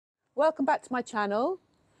Welcome back to my channel.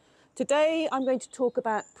 Today I'm going to talk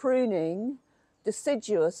about pruning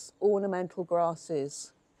deciduous ornamental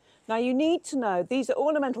grasses. Now you need to know, these are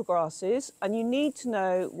ornamental grasses, and you need to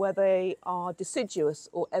know whether they are deciduous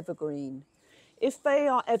or evergreen. If they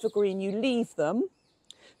are evergreen, you leave them.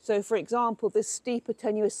 So for example, this Stipa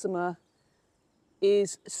tenuissima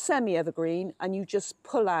is semi-evergreen, and you just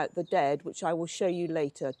pull out the dead, which I will show you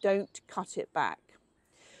later. Don't cut it back.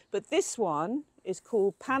 But this one is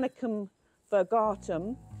called Panicum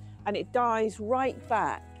virgatum, and it dies right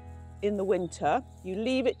back in the winter. You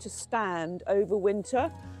leave it to stand over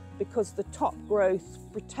winter because the top growth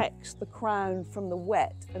protects the crown from the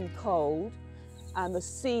wet and cold, and the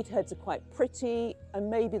seed heads are quite pretty, and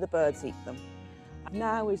maybe the birds eat them.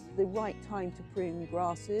 Now is the right time to prune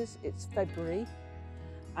grasses. It's February,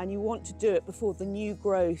 and you want to do it before the new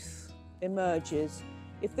growth emerges.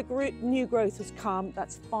 If the new growth has come,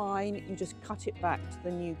 that's fine. You just cut it back to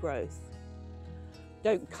the new growth.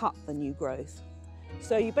 Don't cut the new growth.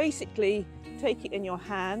 So you basically take it in your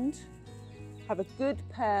hand, have a good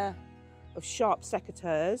pair of sharp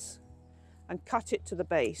secateurs, and cut it to the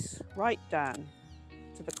base, right down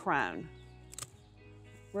to the crown.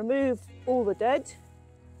 Remove all the dead,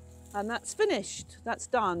 and that's finished. That's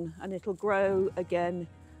done, and it'll grow again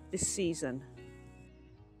this season.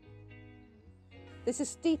 This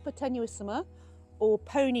is Stipa tenuissima, or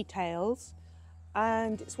ponytails,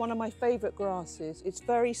 and it's one of my favourite grasses. It's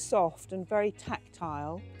very soft and very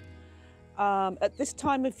tactile. At this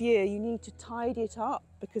time of year, you need to tidy it up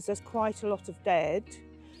because there's quite a lot of dead.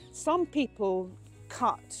 Some people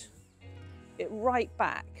cut it right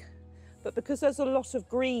back, but because there's a lot of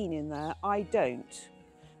green in there, I don't,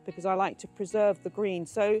 because I like to preserve the green.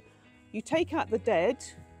 So you take out the dead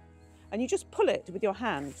and you just pull it with your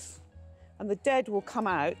hands, and the dead will come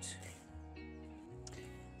out.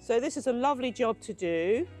 So this is a lovely job to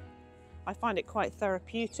do. I find it quite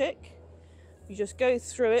therapeutic. You just go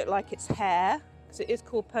through it like it's hair, because it is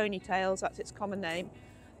called ponytails, that's its common name,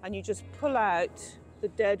 and you just pull out the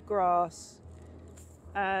dead grass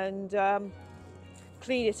and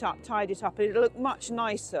clean it up, tidy it up. It'll look much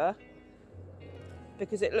nicer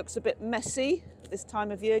because it looks a bit messy this time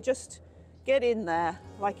of year. Just get in there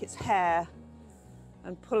like it's hair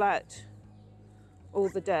and pull out all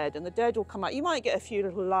the dead, and the dead will come out. You might get a few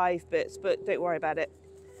little live bits, but don't worry about it,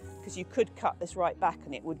 because you could cut this right back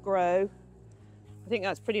and it would grow. I think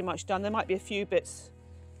that's pretty much done. There might be a few bits,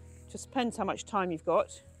 just depends how much time you've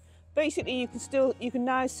got. Basically, you can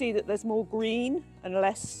now see that there's more green and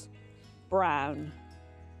less brown,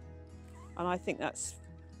 and I think that's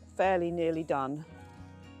fairly nearly done.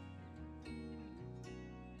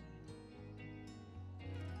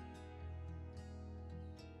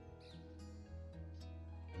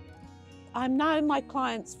 I'm now in my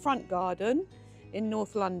client's front garden in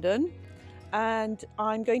North London, and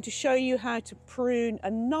I'm going to show you how to prune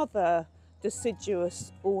another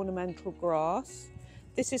deciduous ornamental grass.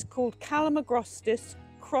 This is called Calamagrostis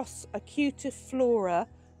cross acutiflora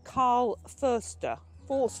Karl Foerster,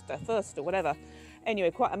 whatever.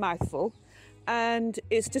 Anyway, quite a mouthful. And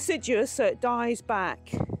it's deciduous, so it dies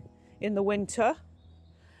back in the winter.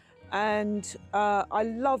 And I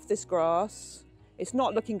love this grass. It's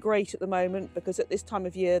not looking great at the moment because at this time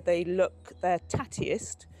of year they're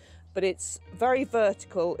tattiest, but it's very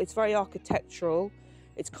vertical, it's very architectural,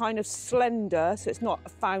 it's kind of slender, so it's not a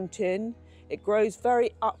fountain. It grows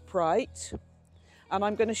very upright, and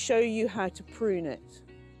I'm going to show you how to prune it.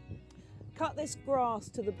 Cut this grass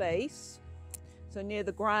to the base, so near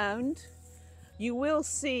the ground. You will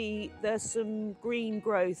see there's some green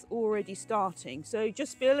growth already starting, so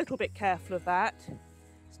just be a little bit careful of that.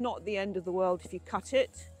 It's not the end of the world if you cut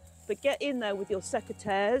it, but get in there with your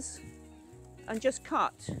secateurs and just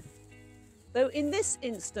cut. Though in this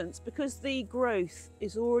instance, because the growth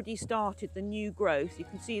is already started, the new growth, you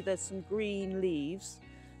can see there's some green leaves,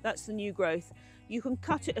 that's the new growth. You can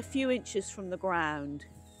cut it a few inches from the ground.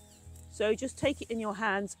 So just take it in your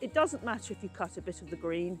hands. It doesn't matter if you cut a bit of the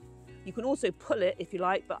green. You can also pull it if you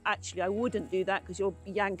like, but actually I wouldn't do that because you'll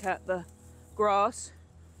yank out the grass.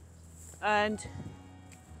 And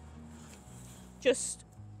just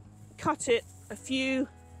cut it a few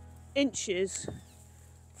inches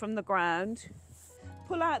from the ground.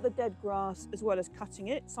 Pull out the dead grass as well as cutting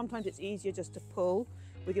it. Sometimes it's easier just to pull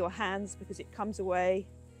with your hands because it comes away.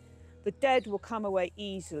 The dead will come away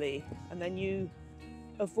easily, and then you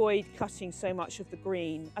avoid cutting so much of the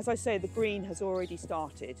green. As I say, the green has already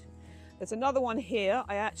started. There's another one here.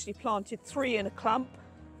 I actually planted 3 in a clump,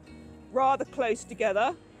 rather close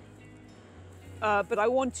together, but I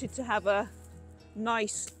wanted to have a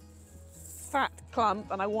nice fat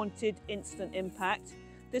clump and I wanted instant impact.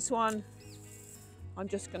 This one, I'm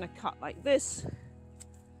just going to cut like this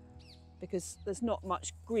because there's not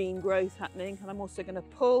much green growth happening, and I'm also going to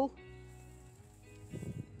pull,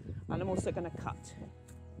 and I'm also going to cut.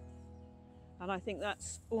 And I think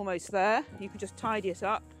that's almost there. You can just tidy it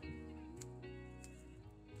up,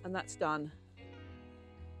 and that's done.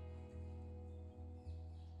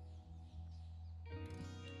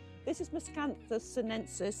 This is Miscanthus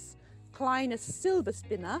sinensis, Kleine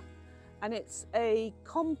Silberspinne, and it's a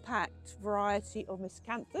compact variety of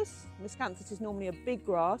Miscanthus. Miscanthus is normally a big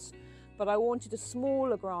grass, but I wanted a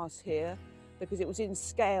smaller grass here because it was in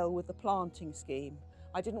scale with the planting scheme.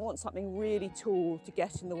 I didn't want something really tall to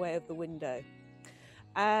get in the way of the window.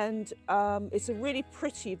 And it's a really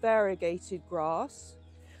pretty variegated grass.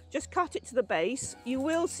 Just cut it to the base. You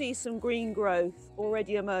will see some green growth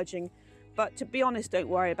already emerging, but to be honest, don't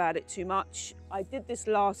worry about it too much. I did this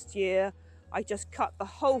last year. I just cut the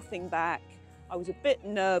whole thing back. I was a bit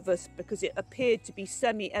nervous because it appeared to be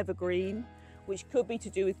semi-evergreen, which could be to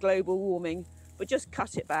do with global warming, but just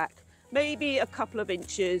cut it back, maybe a couple of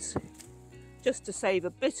inches, just to save a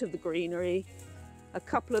bit of the greenery. A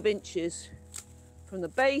couple of inches from the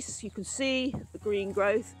base, you can see the green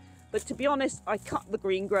growth, but to be honest, I cut the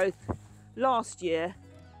green growth last year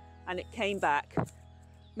and it came back.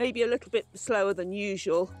 Maybe a little bit slower than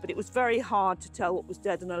usual, but it was very hard to tell what was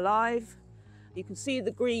dead and alive. You can see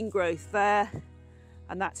the green growth there,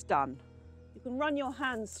 and that's done. You can run your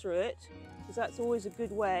hands through it, because that's always a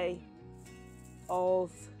good way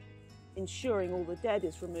of ensuring all the dead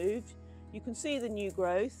is removed. You can see the new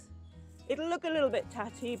growth. It'll look a little bit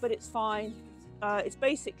tatty, but it's fine. It's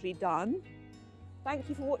basically done. Thank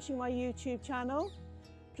you for watching my YouTube channel.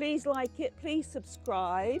 Please like it, please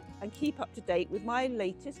subscribe, and keep up to date with my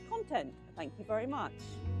latest content. Thank you very much.